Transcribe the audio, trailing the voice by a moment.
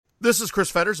This is Chris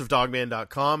Fetters of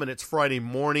Dogman.com, and it's Friday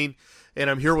morning,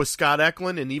 and I'm here with Scott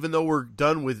Eklund, and even though we're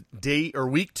done with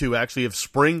week 2, actually, of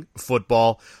spring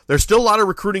football, there's still a lot of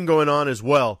recruiting going on as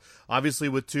well. Obviously,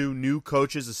 with 2 new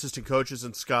coaches, assistant coaches,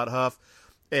 and Scott Huff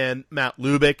and Matt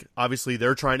Lubick. Obviously,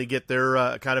 they're trying to get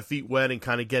their kind of feet wet and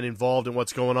kind of get involved in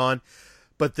what's going on.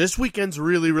 But this weekend's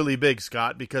really, really big,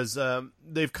 Scott, because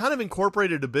they've kind of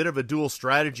incorporated a bit of a dual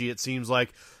strategy, it seems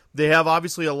like. They have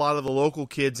obviously a lot of the local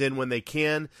kids in when they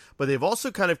can, but they've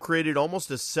also kind of created almost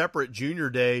a separate junior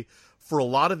day for a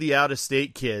lot of the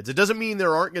out-of-state kids. It doesn't mean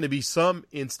there aren't going to be some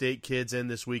in-state kids in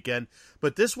this weekend,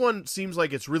 but this one seems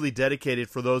like it's really dedicated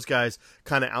for those guys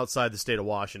kind of outside the state of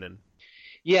Washington.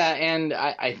 Yeah, and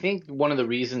I think one of the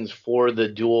reasons for the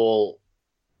dual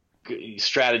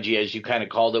strategy, as you kind of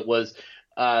called it, was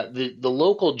the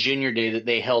local junior day that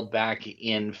they held back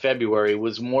in February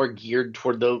was more geared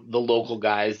toward the local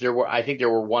guys. I think there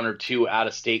were 1 or 2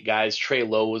 out-of-state guys. Trey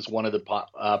Lowe was one of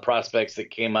the prospects that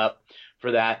came up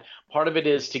for that. Part of it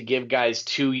is to give guys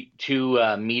two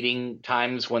meeting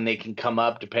times when they can come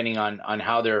up, depending on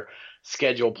how their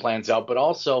schedule plans out. But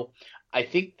also, I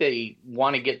think they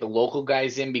want to get the local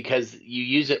guys in because you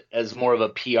use it as more of a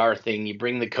PR thing. You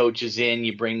bring the coaches in,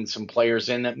 you bring some players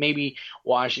in that maybe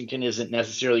Washington isn't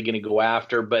necessarily going to go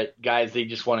after, but guys they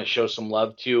just want to show some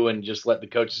love to and just let the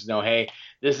coaches know, hey,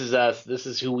 this is us, this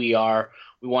is who we are.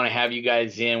 We want to have you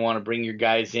guys in, want to bring your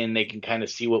guys in. They can kind of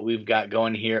see what we've got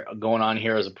going on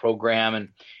here as a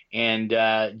program and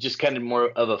just kind of more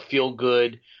of a feel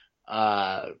good,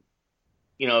 PR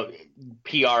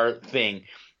thing.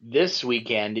 This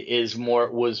weekend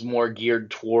was more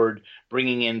geared toward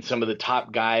bringing in some of the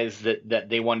top guys that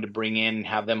they wanted to bring in,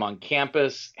 have them on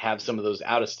campus, have some of those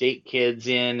out-of-state kids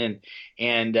in,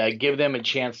 and give them a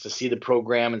chance to see the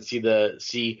program and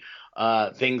see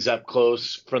things up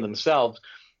close for themselves.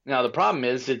 Now the problem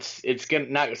is it's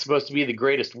not supposed to be the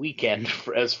greatest weekend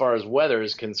as far as weather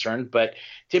is concerned, but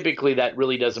typically that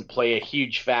really doesn't play a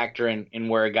huge factor in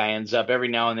where a guy ends up. Every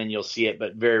now and then you'll see it,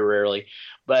 but very rarely.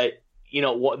 But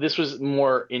this was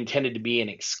more intended to be an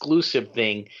exclusive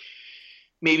thing,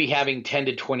 maybe having 10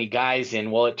 to 20 guys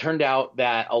in. Well, it turned out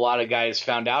that a lot of guys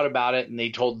found out about it and they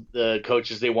told the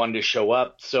coaches they wanted to show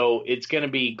up. So it's going to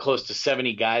be close to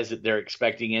 70 guys that they're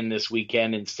expecting in this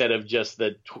weekend instead of just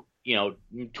the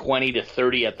 20 to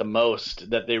 30 at the most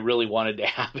that they really wanted to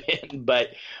have in. But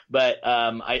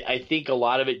I think a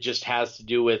lot of it just has to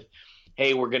do with,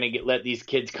 hey, we're going to let these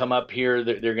kids come up here.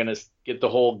 They're going to get the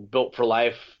whole Built for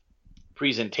Life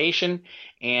presentation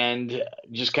and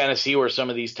just kind of see where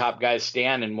some of these top guys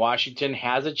stand. And Washington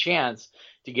has a chance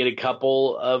to get a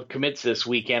couple of commits this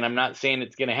weekend. I'm not saying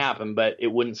it's going to happen, but it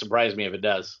wouldn't surprise me if it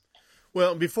does.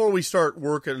 Well, before we start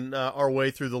working our way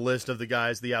through the list of the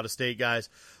guys, the out-of-state guys,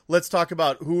 let's talk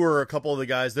about who are a couple of the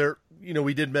guys there.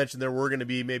 We did mention there were going to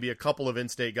be maybe a couple of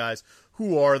in-state guys.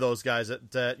 Who are those guys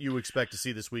that you expect to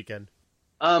see this weekend?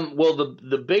 Well,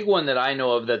 the big one that I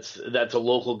know of that's a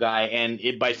local guy, and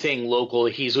by saying local,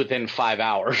 he's within 5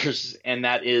 hours, and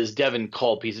that is Devin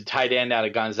Culp. He's a tight end out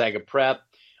of Gonzaga Prep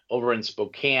over in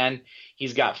Spokane.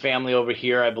 He's got family over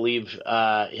here. I believe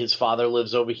his father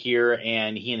lives over here,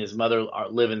 and he and his mother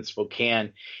live in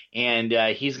Spokane. And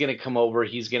he's going to come over.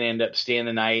 He's going to end up staying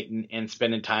the night and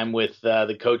spending time with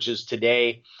the coaches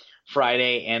today,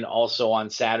 Friday, and also on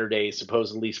Saturday,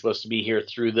 supposedly supposed to be here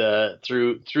through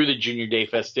the junior day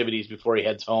festivities before he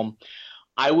heads home.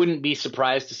 I wouldn't be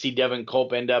surprised to see Devin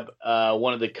Culp end up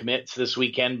one of the commits this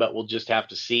weekend, but we'll just have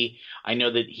to see. I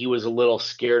know that he was a little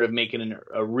scared of making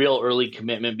a real early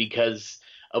commitment because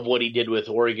of what he did with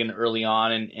Oregon early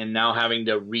on and now having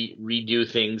to redo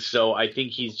things. So I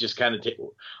think he's just kind of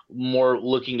more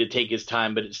looking to take his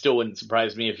time, but it still wouldn't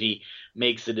surprise me if he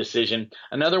makes the decision.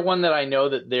 Another one that I know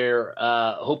that they're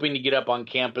hoping to get up on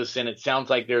campus, and it sounds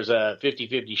like there's a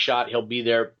 50-50 shot he'll be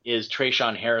there, is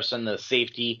Trayshawn Harrison, the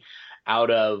safety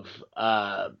out of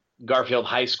Garfield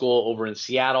High School over in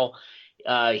Seattle.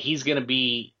 He's going to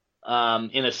be in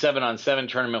a 7-on-7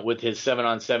 tournament with his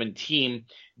 7-on-7 team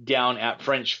down at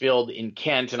French Field in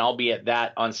Kent, and I'll be at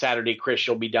that on Saturday. Chris,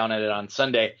 you'll be down at it on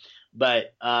Sunday.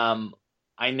 But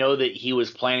I know that he was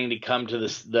planning to come to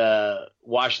the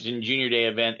Washington Junior Day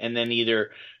event and then either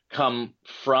come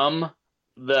from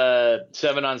the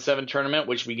 7-on-7 tournament,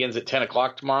 which begins at 10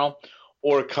 o'clock tomorrow,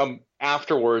 or come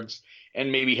afterwards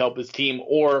and maybe help his team,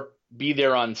 or be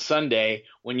there on Sunday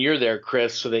when you're there,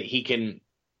 Chris, so that he can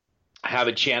have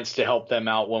a chance to help them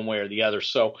out one way or the other.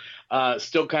 So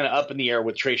still kind of up in the air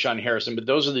with Trayshawn Harrison, but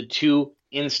those are the 2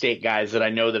 in-state guys that I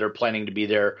know that are planning to be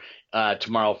there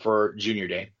tomorrow for Junior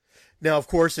Day. Now, of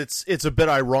course, it's a bit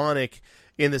ironic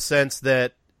in the sense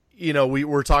that,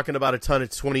 we're talking about a ton of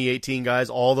 2018 guys.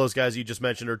 All those guys you just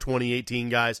mentioned are 2018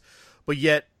 guys, but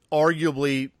yet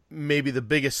arguably maybe the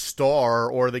biggest star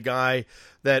or the guy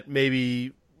that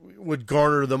maybe would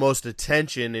garner the most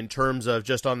attention in terms of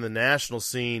just on the national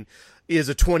scene is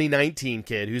a 2019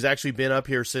 kid who's actually been up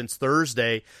here since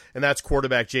Thursday, and that's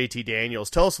quarterback JT Daniels.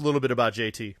 Tell us a little bit about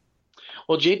JT.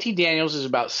 Well, JT Daniels is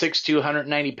about 6'2",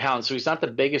 190 pounds, so he's not the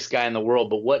biggest guy in the world,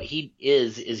 but what he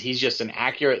is he's just an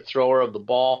accurate thrower of the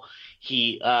ball.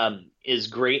 He is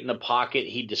great in the pocket.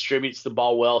 He distributes the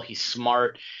ball well. He's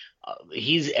smart.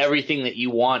 He's everything that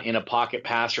you want in a pocket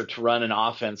passer to run an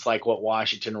offense like what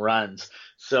Washington runs.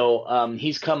 So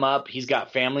he's come up. He's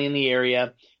got family in the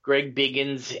area. Greg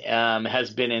Biggins has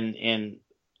been in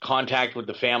contact with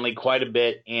the family quite a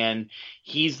bit, and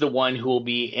he's the one who will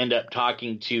end up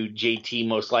talking to JT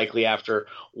most likely after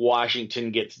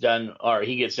Washington gets done, or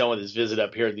he gets done with his visit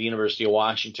up here at the University of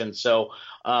Washington. So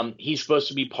he's supposed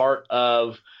to be part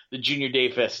of the junior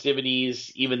day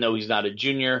festivities, even though he's not a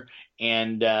junior.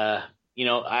 And I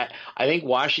think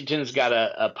Washington's got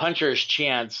a puncher's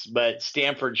chance, but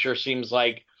Stanford sure seems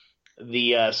like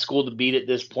the school to beat at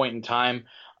this point in time.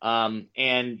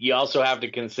 And you also have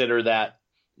to consider that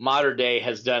Mater Dei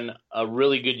has done a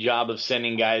really good job of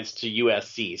sending guys to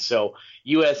USC. So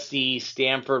USC,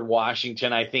 Stanford,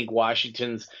 Washington. I think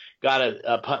Washington's got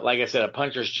like I said, a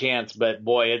puncher's chance. But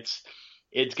boy,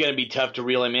 it's going to be tough to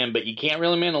reel him in. But you can't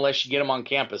reel him in unless you get him on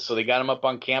campus. So they got him up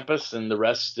on campus, and the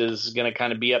rest is going to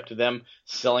kind of be up to them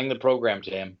selling the program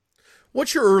to him.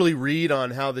 What's your early read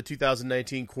on how the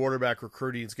 2019 quarterback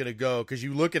recruiting is going to go? Because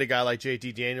you look at a guy like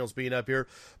JT Daniels being up here,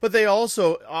 but they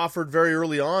also offered very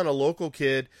early on a local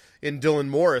kid in Dylan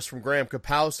Morris from Graham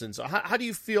Kapowsin. So how do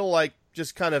you feel like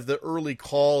just kind of the early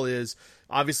call is?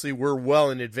 Obviously, we're well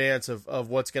in advance of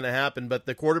what's going to happen, but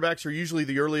the quarterbacks are usually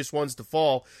the earliest ones to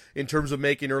fall in terms of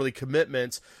making early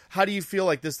commitments. How do you feel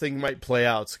like this thing might play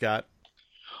out, Scott?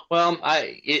 Well,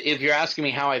 if you're asking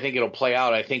me how I think it'll play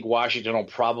out, I think Washington will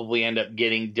probably end up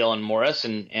getting Dylan Morris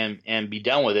and be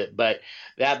done with it. But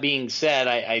that being said,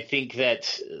 I think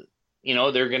that,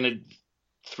 they're going to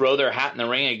throw their hat in the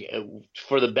ring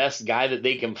for the best guy that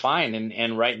they can find.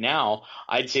 And right now,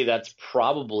 I'd say that's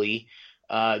probably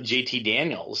JT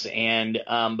Daniels.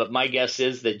 But my guess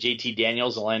is that JT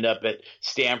Daniels will end up at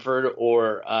Stanford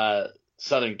or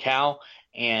Southern Cal.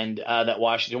 And that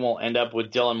Washington will end up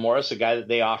with Dylan Morris, a guy that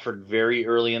they offered very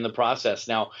early in the process.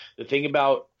 Now, the thing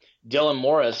about Dylan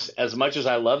Morris, as much as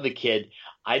I love the kid,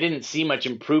 I didn't see much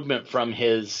improvement from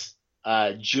his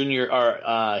junior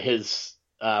or his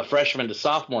freshman to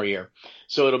sophomore year.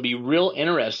 So it'll be real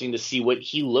interesting to see what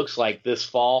he looks like this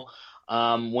fall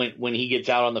when he gets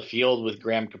out on the field with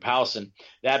Graham Kapowsin.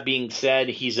 That being said,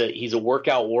 he's a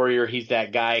workout warrior. He's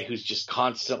that guy who's just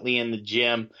constantly in the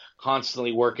gym,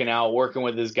 constantly working out, working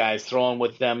with his guys, throwing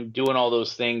with them, doing all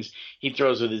those things. He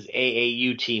throws with his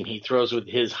AAU team. He throws with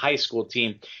his high school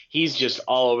team. He's just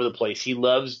all over the place. He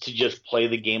loves to just play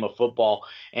the game of football,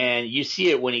 and you see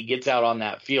it when he gets out on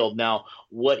that field. Now,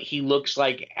 what he looks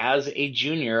like as a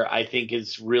junior, I think,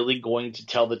 is really going to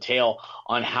tell the tale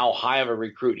on how high of a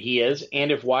recruit he is,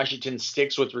 and if Washington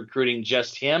sticks with recruiting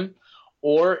just him,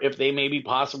 or if they maybe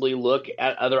possibly look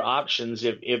at other options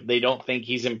if they don't think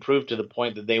he's improved to the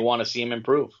point that they want to see him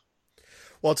improve.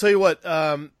 Well, I'll tell you what,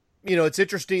 it's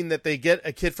interesting that they get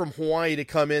a kid from Hawaii to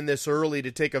come in this early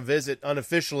to take a visit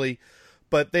unofficially,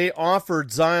 but they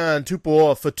offered Zion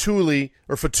Fatui,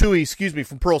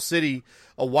 from Pearl City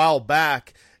a while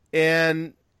back.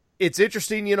 And it's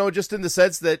interesting, just in the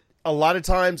sense that a lot of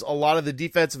times, a lot of the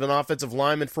defensive and offensive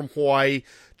linemen from Hawaii,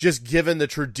 just given the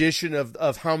tradition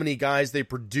of how many guys they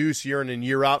produce year in and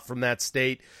year out from that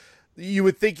state, you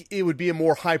would think it would be a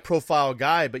more high-profile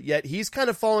guy, but yet he's kind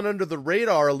of fallen under the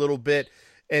radar a little bit.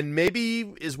 And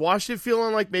maybe, is Washington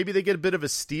feeling like maybe they get a bit of a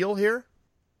steal here?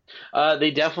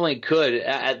 They definitely could.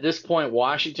 At this point,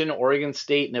 Washington, Oregon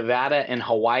State, Nevada, and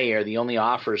Hawaii are the only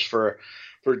offers for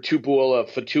Tupuola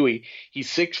Fatui. He's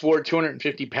 6'4",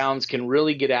 250 pounds, can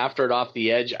really get after it off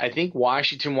the edge. I think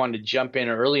Washington wanted to jump in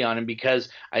early on him because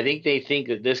I think they think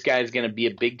that this guy is going to be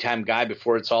a big-time guy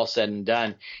before it's all said and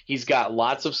done. He's got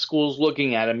lots of schools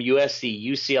looking at him, USC,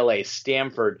 UCLA,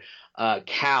 Stanford,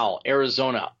 Cal,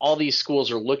 Arizona. All these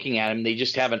schools are looking at him. They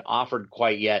just haven't offered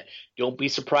quite yet. Don't be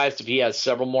surprised if he has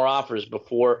several more offers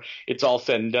before it's all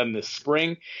said and done this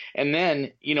spring. And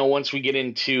then, once we get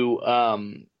into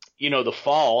the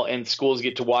fall and schools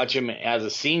get to watch him as a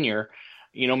senior,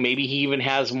 maybe he even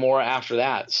has more after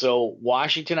that. So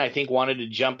Washington, I think, wanted to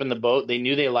jump in the boat. They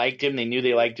knew they liked him. They knew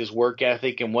they liked his work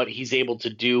ethic and what he's able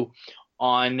to do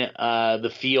on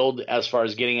the field as far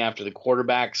as getting after the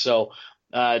quarterback. So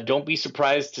don't be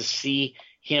surprised to see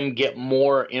him get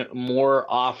more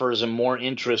offers and more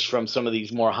interest from some of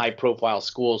these more high profile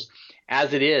schools.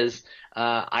 As it is,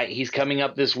 he's coming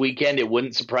up this weekend. It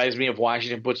wouldn't surprise me if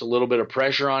Washington puts a little bit of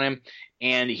pressure on him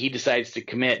and he decides to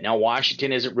commit. Now,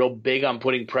 Washington isn't real big on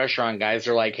putting pressure on guys.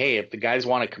 They're like, hey, if the guys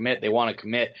want to commit, they want to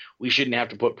commit. We shouldn't have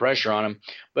to put pressure on them.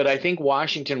 But I think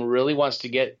Washington really wants to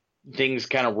get things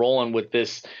kind of rolling with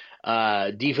this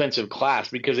defensive class,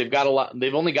 because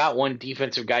they've only got one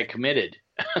defensive guy committed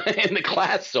in the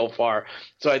class so far.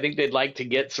 So I think they'd like to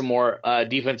get some more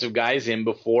defensive guys in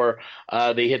before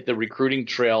they hit the recruiting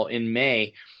trail in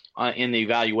May in the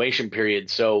evaluation period.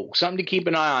 So something to keep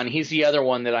an eye on. He's the other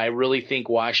one that I really think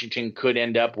Washington could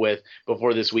end up with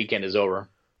before this weekend is over.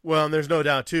 Well, and there's no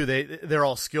doubt too, they're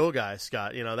all skill guys,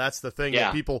 Scott. You know, that's the thing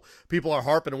that people are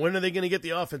harping. When are they going to get the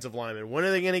offensive lineman? When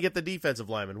are they going to get the defensive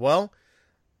lineman? Well,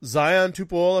 Zion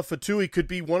Tupuola-Fatui could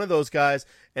be one of those guys,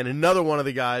 and another one of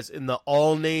the guys in the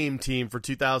all-name team for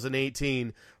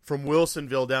 2018 from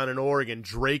Wilsonville down in Oregon,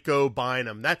 Draco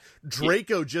Bynum. That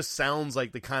Draco just sounds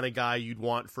like the kind of guy you'd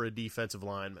want for a defensive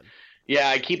lineman. Yeah,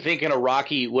 I keep thinking of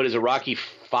Rocky. What is it, Rocky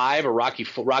 5 or Rocky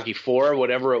 4,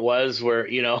 whatever it was, where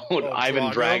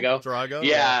Ivan Drago.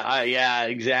 Yeah,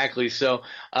 exactly. So,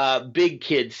 big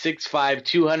kid, 6'5",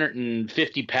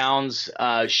 250 pounds,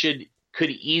 could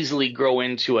easily grow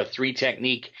into a 3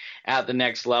 technique at the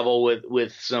next level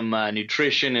with some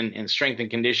nutrition and strength and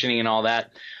conditioning and all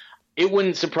that. It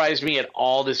wouldn't surprise me at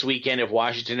all this weekend if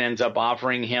Washington ends up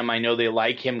offering him. I know they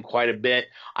like him quite a bit.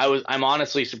 I'm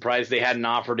honestly surprised they hadn't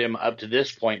offered him up to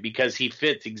this point, because he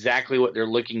fits exactly what they're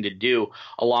looking to do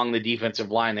along the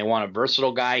defensive line. They want a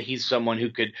versatile guy. He's someone who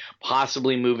could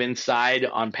possibly move inside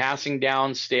on passing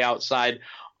downs, stay outside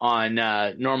on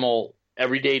normal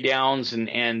everyday downs,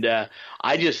 and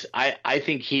I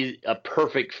think he's a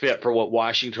perfect fit for what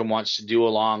Washington wants to do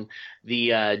along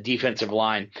the defensive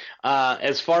line.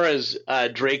 As far as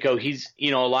Draco, he's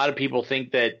a lot of people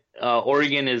think that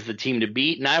Oregon is the team to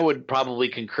beat, and I would probably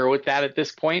concur with that at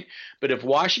this point. But if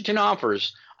Washington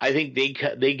offers, I think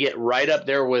they get right up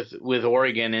there with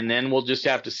Oregon, and then we'll just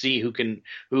have to see who can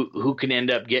end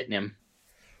up getting him.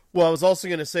 Well, I was also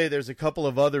going to say there's a couple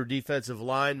of other defensive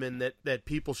linemen that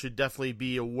people should definitely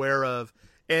be aware of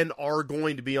and are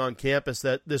going to be on campus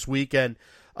this weekend.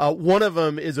 One of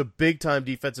them is a big-time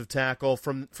defensive tackle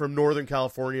from Northern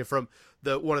California, from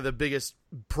one of the biggest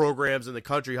programs in the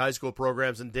country, high school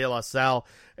programs in De La Salle,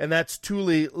 and that's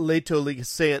Tuli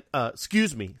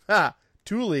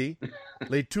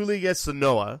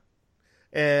Letuligasenoa.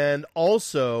 And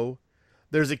also,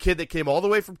 there's a kid that came all the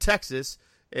way from Texas,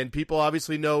 and people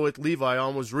obviously know with Levi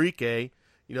Onwuzurike,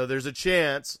 there's a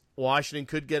chance Washington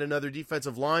could get another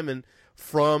defensive lineman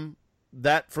from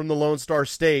the Lone Star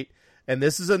State. And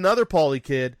this is another Pauley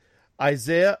kid,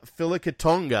 Isaiah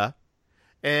Filikatonga.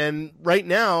 And right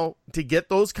now, to get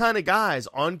those kind of guys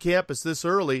on campus this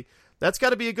early, that's got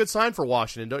to be a good sign for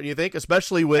Washington, don't you think?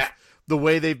 Especially with the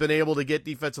way they've been able to get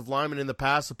defensive linemen in the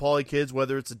past, the Pauley kids,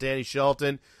 whether it's a Danny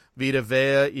Shelton, Vita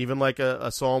Vea, even like a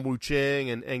Psalm Wu Ching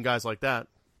and guys like that.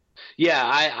 Yeah,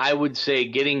 I would say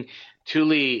getting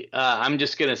Tuli. I'm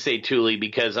just going to say Tuli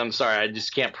because I'm sorry, I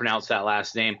just can't pronounce that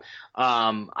last name.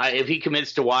 If he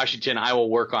commits to Washington, I will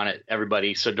work on it,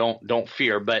 everybody. So don't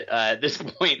fear. But at this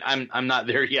point, I'm not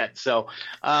there yet. So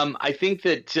I think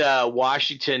that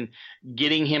Washington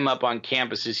getting him up on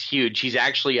campus is huge. He's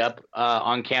actually up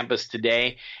on campus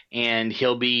today, and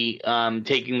he'll be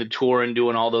taking the tour and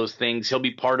doing all those things. He'll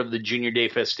be part of the Junior Day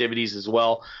festivities as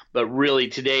well. But really,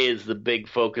 today is the big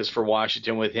focus for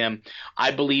Washington with him.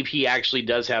 I believe he actually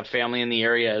does have family in the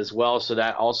area as well, so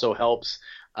that also helps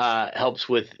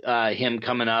with him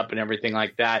coming up and everything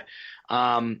like that.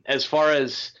 As far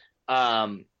as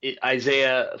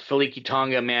Isaiah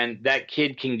Filikatonga, man, that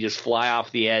kid can just fly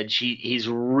off the edge. He's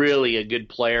really a good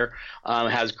player,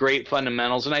 has great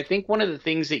fundamentals. And I think one of the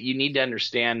things that you need to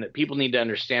understand, that people need to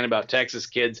understand about Texas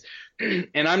kids,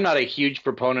 and I'm not a huge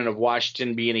proponent of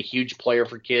Washington being a huge player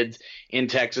for kids in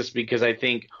Texas, because I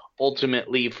think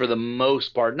ultimately, for the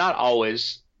most part, not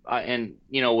always, and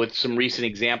with some recent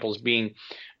examples being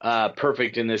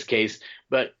perfect in this case,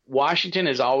 but Washington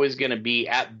is always going to be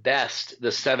at best the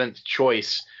 7th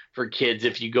choice for kids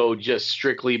if you go just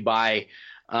strictly by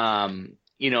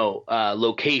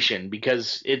location,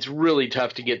 because it's really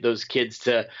tough to get those kids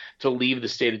to leave the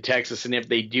state of Texas, and if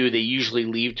they do, they usually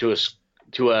leave to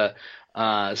a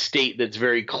state that's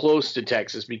very close to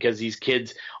Texas, because these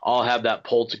kids all have that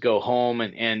pull to go home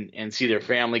and see their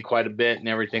family quite a bit and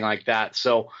everything like that.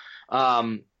 So,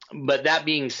 but that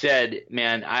being said,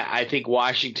 man, I think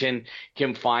Washington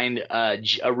can find a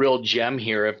real gem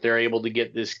here if they're able to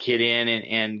get this kid in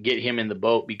and get him in the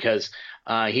boat, because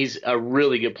He's a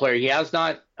really good player. He has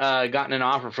not gotten an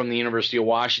offer from the University of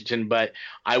Washington, but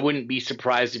I wouldn't be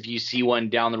surprised if you see one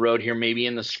down the road here, maybe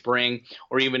in the spring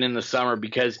or even in the summer,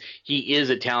 because he is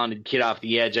a talented kid off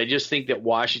the edge. I just think that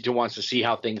Washington wants to see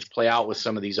how things play out with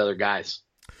some of these other guys.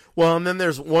 Well, and then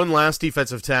there's one last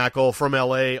defensive tackle from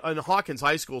L.A. And Hawkins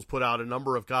High School's put out a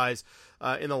number of guys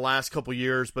in the last couple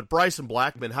years. But Bryson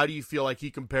Blackman, how do you feel like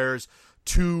he compares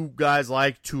to guys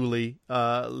like Leituli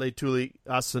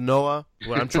Asanoa?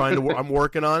 Well, I'm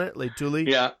working on it.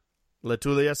 Leituli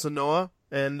Asanoa.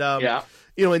 And,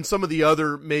 and some of the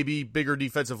other maybe bigger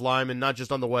defensive linemen, not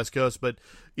just on the West Coast, but,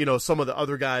 some of the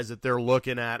other guys that they're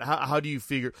looking at. How do you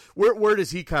figure, where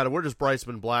does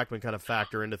Bryson Blackman kind of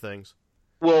factor into things?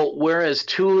 Well, whereas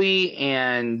Tuli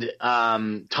and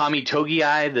Tommy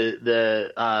Togiai,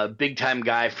 the big-time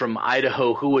guy from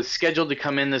Idaho, who was scheduled to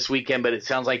come in this weekend, but it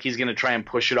sounds like he's going to try and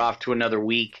push it off to another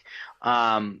week.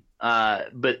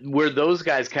 But where those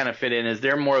guys kind of fit in is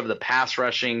they're more of the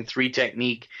pass-rushing,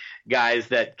 three-technique guys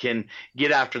that can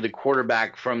get after the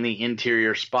quarterback from the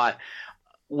interior spot.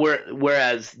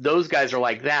 Whereas those guys are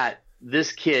like that.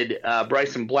 This kid,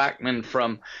 Bryson Blackman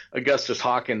from Augustus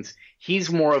Hawkins,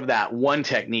 he's more of that one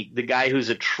technique, the guy who's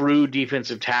a true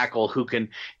defensive tackle who can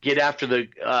get after the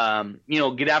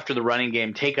running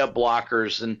game, take up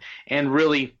blockers, and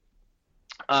really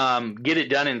get it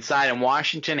done inside. And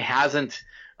Washington hasn't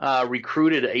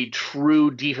recruited a true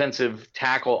true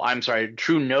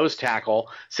nose tackle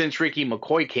since Ricky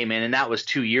McCoy came in, and that was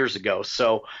 2 years ago.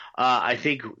 So I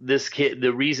think this kid,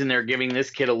 the reason they're giving this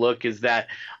kid a look is that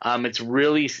it's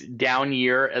really down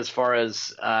year as far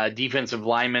as defensive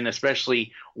linemen,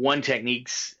 especially one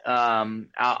techniques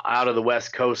out of the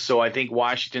West Coast. So I think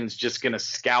Washington's just going to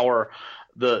scour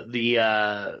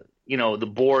the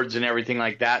boards and everything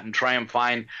like that and try and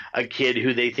find a kid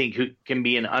who they think who can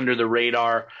be an under the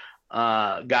radar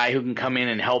guy who can come in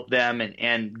and help them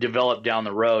and develop down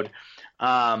the road.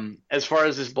 As far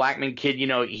as this Blackman kid,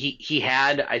 he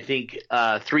had, I think,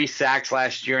 3 sacks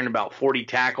last year and about 40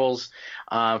 tackles,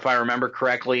 if I remember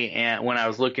correctly, and when I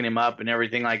was looking him up and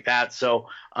everything like that. So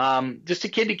just a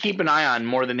kid to keep an eye on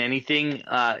more than anything.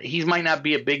 He might not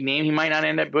be a big name. He might not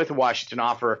end up with a Washington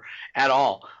offer at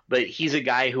all. But he's a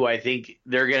guy who I think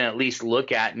they're going to at least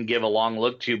look at and give a long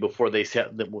look to before they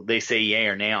say yay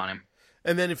or nay on him.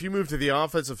 And then if you move to the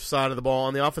offensive side of the ball,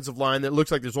 on the offensive line, that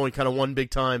looks like there's only kind of one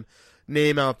big-time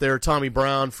name out there, Tommy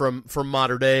Brown from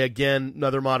Mater Dei. Again,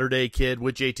 another Mater Dei kid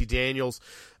with JT Daniels.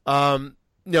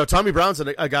 Tommy Brown's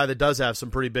a guy that does have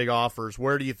some pretty big offers.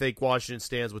 Where do you think Washington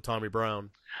stands with Tommy Brown?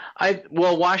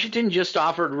 Washington just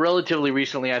offered relatively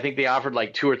recently. I think they offered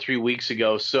like 2 or 3 weeks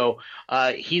ago. So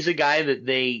he's a guy that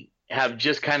they have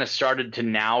just kind of started to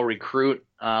now recruit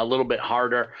a little bit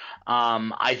harder.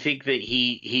 I think that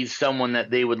he's someone that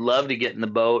they would love to get in the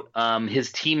boat. His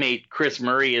teammate Chris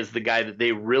Murray is the guy that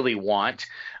they really want.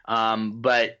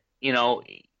 But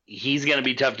he's going to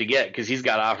be tough to get because he's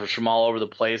got offers from all over the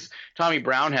place. Tommy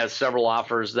Brown has several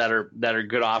offers that are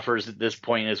good offers at this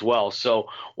point as well. So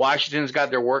Washington's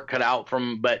got their work cut out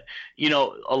from, but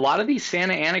a lot of these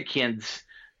Santa Ana kids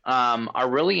are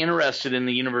really interested in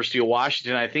the University of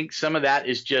Washington. I think some of that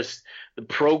is just the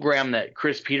program that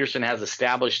Chris Peterson has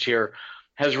established here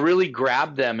has really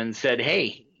grabbed them and said,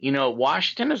 hey,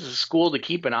 Washington is a school to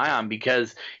keep an eye on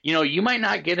because, you might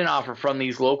not get an offer from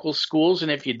these local schools.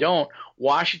 And if you don't,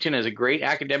 Washington is a great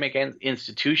academic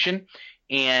institution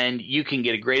and you can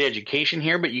get a great education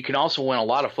here, but you can also win a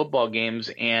lot of football games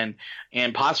and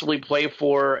possibly play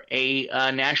for a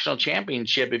national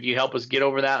championship if you help us get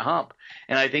over that hump.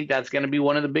 And I think that's going to be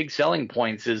one of the big selling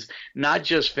points is not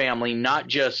just family, not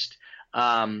just,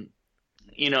 that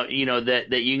you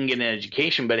can get an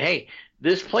education, but hey,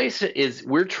 this place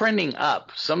we're trending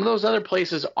up. Some of those other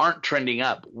places aren't trending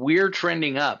up. We're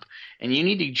trending up. And you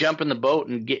need to jump in the boat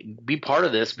and be part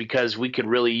of this because we could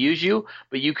really use you,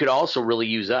 but you could also really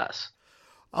use us.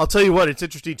 I'll tell you what, it's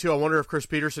interesting, too. I wonder if Chris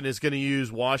Peterson is going to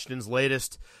use Washington's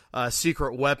latest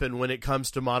secret weapon when it comes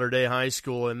to Mater Dei High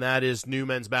School, and that is new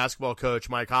men's basketball coach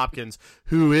Mike Hopkins,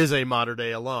 who is a Mater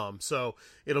Dei alum. So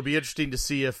it'll be interesting to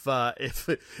see if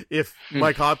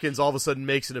Mike Hopkins all of a sudden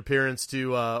makes an appearance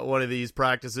to one of these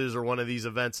practices or one of these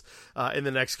events in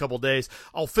the next couple days.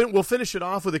 We'll finish it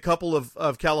off with a couple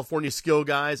of California skill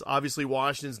guys. Obviously,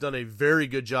 Washington's done a very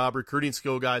good job recruiting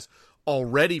skill guys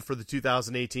already for the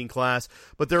 2018 class,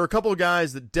 but there are a couple of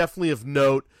guys that definitely of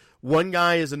note. One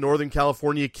guy is a Northern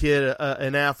California kid,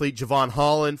 an athlete, Javon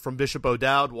Holland from Bishop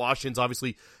O'Dowd. Washington's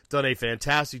obviously done a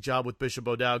fantastic job with Bishop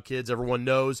O'Dowd kids. Everyone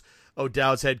knows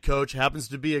O'Dowd's head coach happens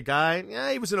to be a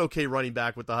guy, he was an okay running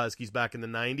back with the Huskies back in the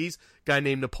 90s, guy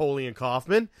named Napoleon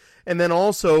Kaufman. And then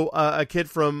also a kid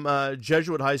from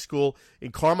Jesuit High School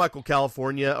in Carmichael,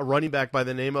 California, a running back by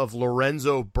the name of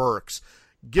Lorenzo Burks.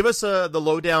 Give us the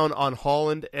lowdown on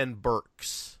Holland and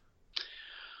Burks.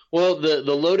 Well,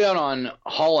 the lowdown on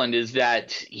Holland is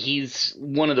that he's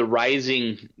one of the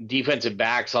rising defensive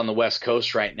backs on the West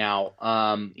Coast right now.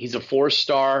 He's a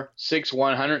 4-star, 6'1",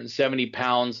 170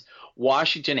 pounds.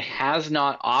 Washington has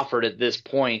not offered at this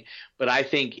point, but I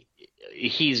think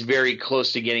he's very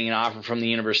close to getting an offer from the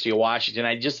University of Washington.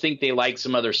 I just think they like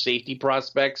some other safety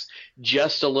prospects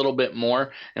just a little bit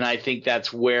more, and I think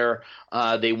that's where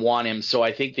they want him. So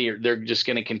I think they're just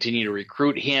going to continue to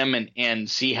recruit him and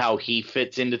see how he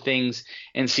fits into things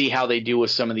and see how they do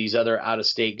with some of these other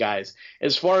out-of-state guys.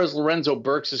 As far as Lorenzo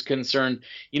Burks is concerned,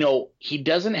 he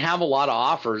doesn't have a lot of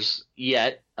offers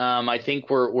yet. I think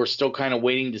we're still kind of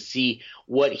waiting to see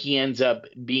what he ends up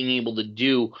being able to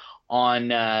do on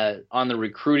the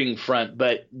recruiting front,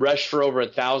 but rushed for over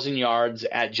 1,000 yards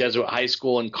at Jesuit High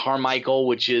School in Carmichael,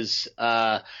 which is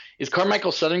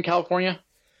Carmichael Southern California?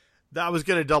 I was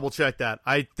going to double check that.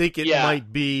 I think it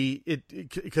might be it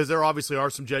because there obviously are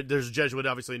there's a Jesuit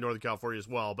obviously in Northern California as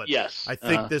well, but yes, I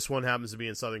think this one happens to be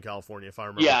in Southern California if I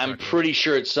remember. Yeah, correctly. I'm pretty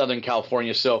sure it's Southern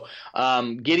California. So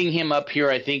getting him up here,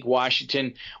 I think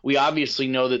Washington. We obviously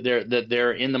know that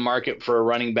they're in the market for a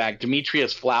running back.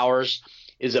 Demetrius Flowers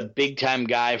is a big-time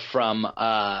guy from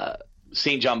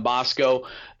St. John Bosco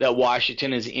that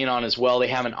Washington is in on as well. They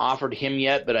haven't offered him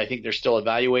yet, but I think they're still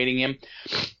evaluating him.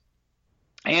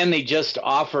 And they just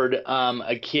offered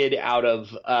a kid out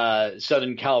of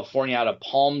Southern California, out of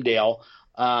Palmdale,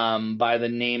 by the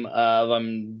name of,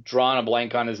 I'm drawing a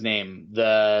blank on his name,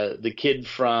 the kid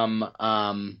from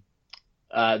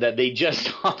that they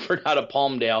just offered out of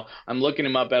Palmdale. I'm looking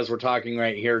him up as we're talking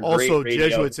right here. Also,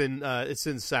 Jesuits it's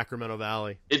in Sacramento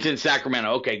Valley. It's in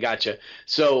Sacramento. Okay, gotcha.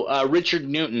 So Richard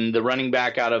Newton, the running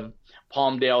back out of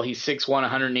Palmdale, he's 6'1",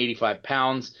 185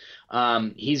 pounds.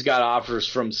 He's got offers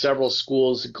from several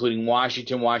schools, including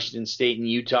Washington State, and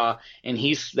Utah, and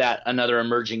he's another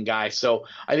emerging guy. So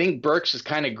I think Burks is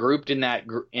kind of grouped in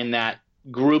that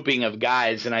grouping of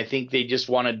guys, and I think they just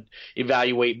want to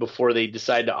evaluate before they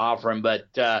decide to offer him. But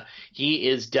he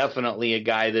is definitely a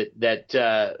guy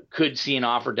that could see an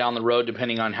offer down the road,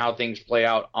 depending on how things play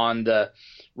out on the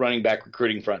running back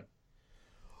recruiting front.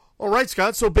 All right,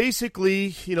 Scott. So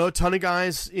basically, a ton of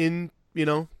guys in,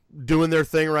 doing their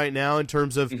thing right now in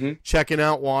terms of checking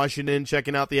out Washington,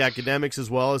 checking out the academics, as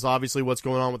well as obviously what's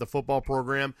going on with the football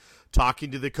program,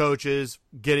 talking to the coaches,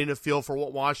 getting a feel for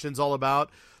what Washington's all about.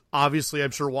 Obviously,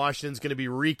 I'm sure Washington's going to be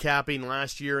recapping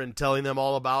last year and telling them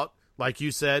all about, like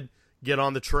you said, get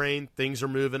on the train. Things are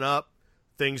moving up.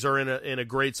 Things are in a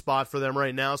great spot for them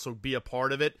right now, so be a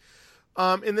part of it.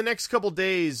 In the next couple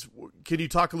days, can you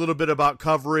talk a little bit about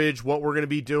coverage, what we're going to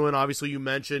be doing? Obviously, you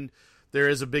mentioned there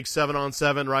is a big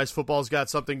 7-on-7. Rise Football's got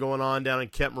something going on down in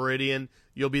Kent Meridian.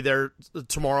 You'll be there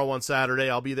tomorrow on Saturday.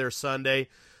 I'll be there Sunday.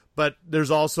 But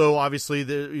there's also, obviously,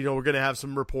 we're going to have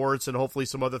some reports and hopefully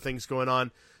some other things going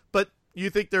on. But you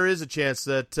think there is a chance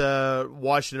that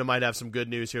Washington might have some good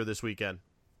news here this weekend?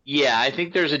 Yeah, I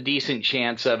think there's a decent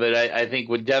chance of it. I think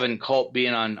with Devin Culp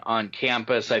being on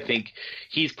campus, I think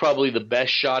he's probably the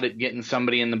best shot at getting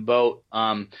somebody in the boat.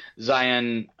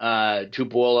 Zion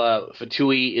Tupuola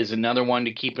Fatui is another one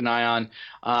to keep an eye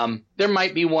on. There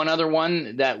might be one other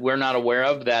one that we're not aware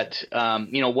of that,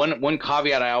 one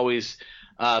caveat I always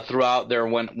throw out there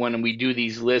when we do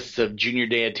these lists of junior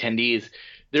day attendees.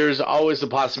 There's always the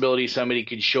possibility somebody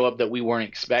could show up that we weren't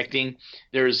expecting.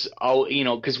 There's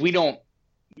because we don't,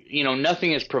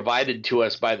 nothing is provided to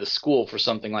us by the school for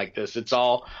something like this. It's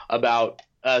all about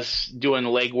us doing the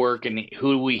legwork and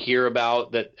who we hear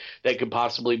about that could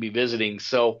possibly be visiting.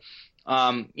 So,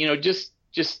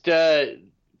 just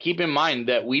keep in mind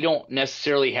that we don't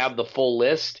necessarily have the full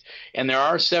list, and there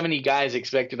are 70 guys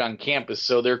expected on campus.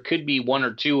 So there could be one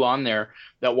or two on there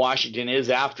that Washington is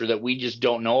after that we just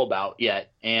don't know about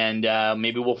yet. And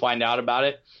maybe we'll find out about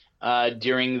it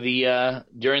during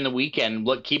the weekend.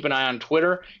 Keep an eye on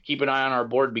Twitter, keep an eye on our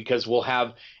board, because we'll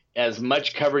have as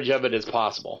much coverage of it as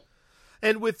possible.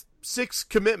 And with 6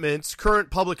 commitments, current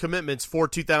public commitments for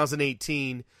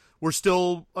 2018, we're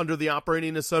still under the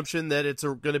operating assumption that it's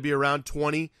going to be around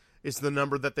 20 is the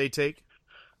number that they take?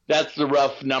 That's the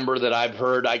rough number that I've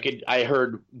heard. I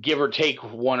heard give or take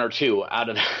 1 or 2 out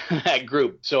of that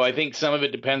group. So I think some of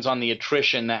it depends on the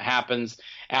attrition that happens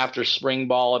after spring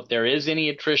ball, if there is any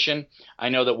attrition. I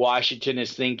know that Washington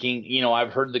is thinking,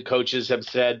 I've heard the coaches have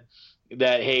said,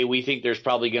 that, hey, we think there's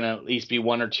probably going to at least be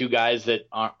one or two guys that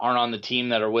aren't on the team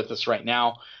that are with us right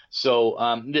now.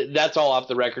 So that's all off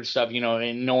the record stuff,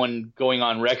 and no one going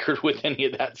on record with any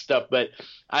of that stuff. But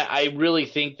I really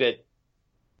think that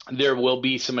there will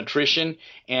be some attrition,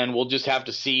 and we'll just have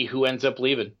to see who ends up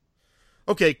leaving.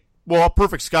 Okay, well,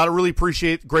 perfect, Scott. I really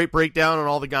appreciate the great breakdown on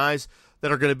all the guys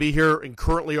that are going to be here and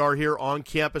currently are here on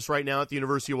campus right now at the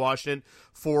University of Washington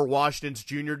for Washington's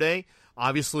Junior Day.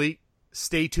 Obviously,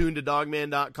 stay tuned to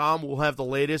dawgman.com. We'll have the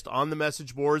latest on the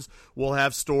message boards. We'll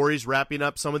have stories wrapping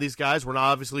up some of these guys. We're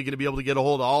not obviously going to be able to get a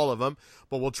hold of all of them,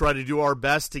 but we'll try to do our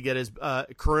best to get as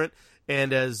current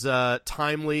and as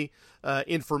timely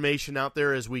information out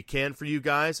there as we can for you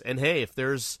guys. And, hey, if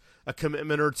there's a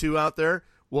commitment or two out there,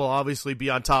 we'll obviously be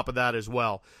on top of that as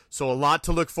well. So a lot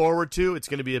to look forward to. It's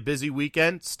going to be a busy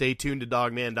weekend. Stay tuned to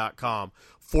dawgman.com.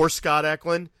 For Scott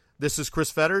Eklund, this is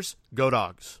Chris Fetters. Go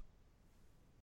Dogs.